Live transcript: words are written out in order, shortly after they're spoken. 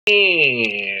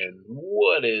And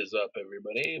what is up,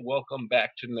 everybody? Welcome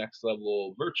back to Next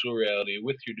Level Virtual Reality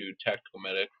with your dude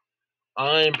Tacticalmedic.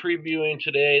 I'm previewing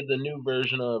today the new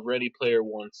version of Ready Player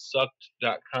One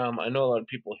Sucked.com. I know a lot of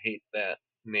people hate that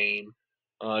name.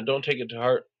 Don't take it to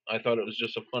heart. I thought it was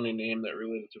just a funny name that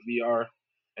related to VR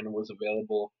and was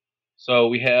available. So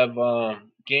we have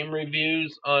game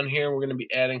reviews on here. We're going to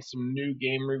be adding some new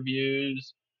game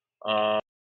reviews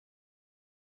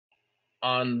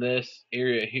on this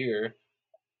area here.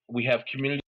 We have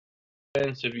community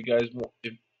events. If you guys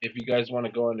want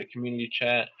to go into community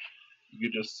chat, you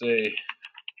could just say,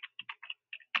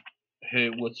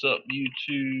 "Hey, what's up,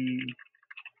 YouTube?"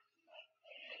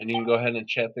 And you can go ahead and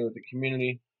chat there with the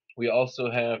community. We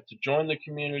also have to join the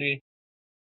community.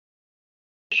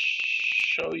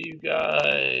 Show you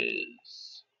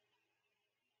guys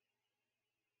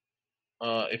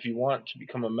if you want to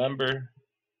become a member,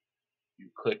 you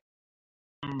click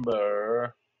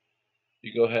member.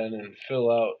 You go ahead and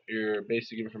fill out your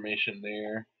basic information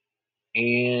there,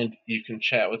 and you can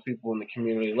chat with people in the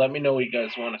community. Let me know what you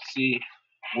guys want to see.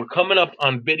 We're coming up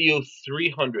on video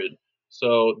 300,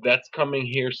 so that's coming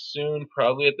here soon,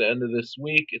 probably at the end of this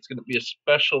week. It's going to be a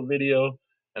special video,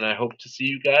 and I hope to see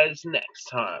you guys next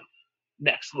time.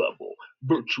 Next level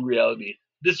virtual reality.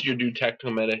 This is your dude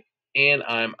Tacticalmedic, and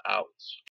I'm out.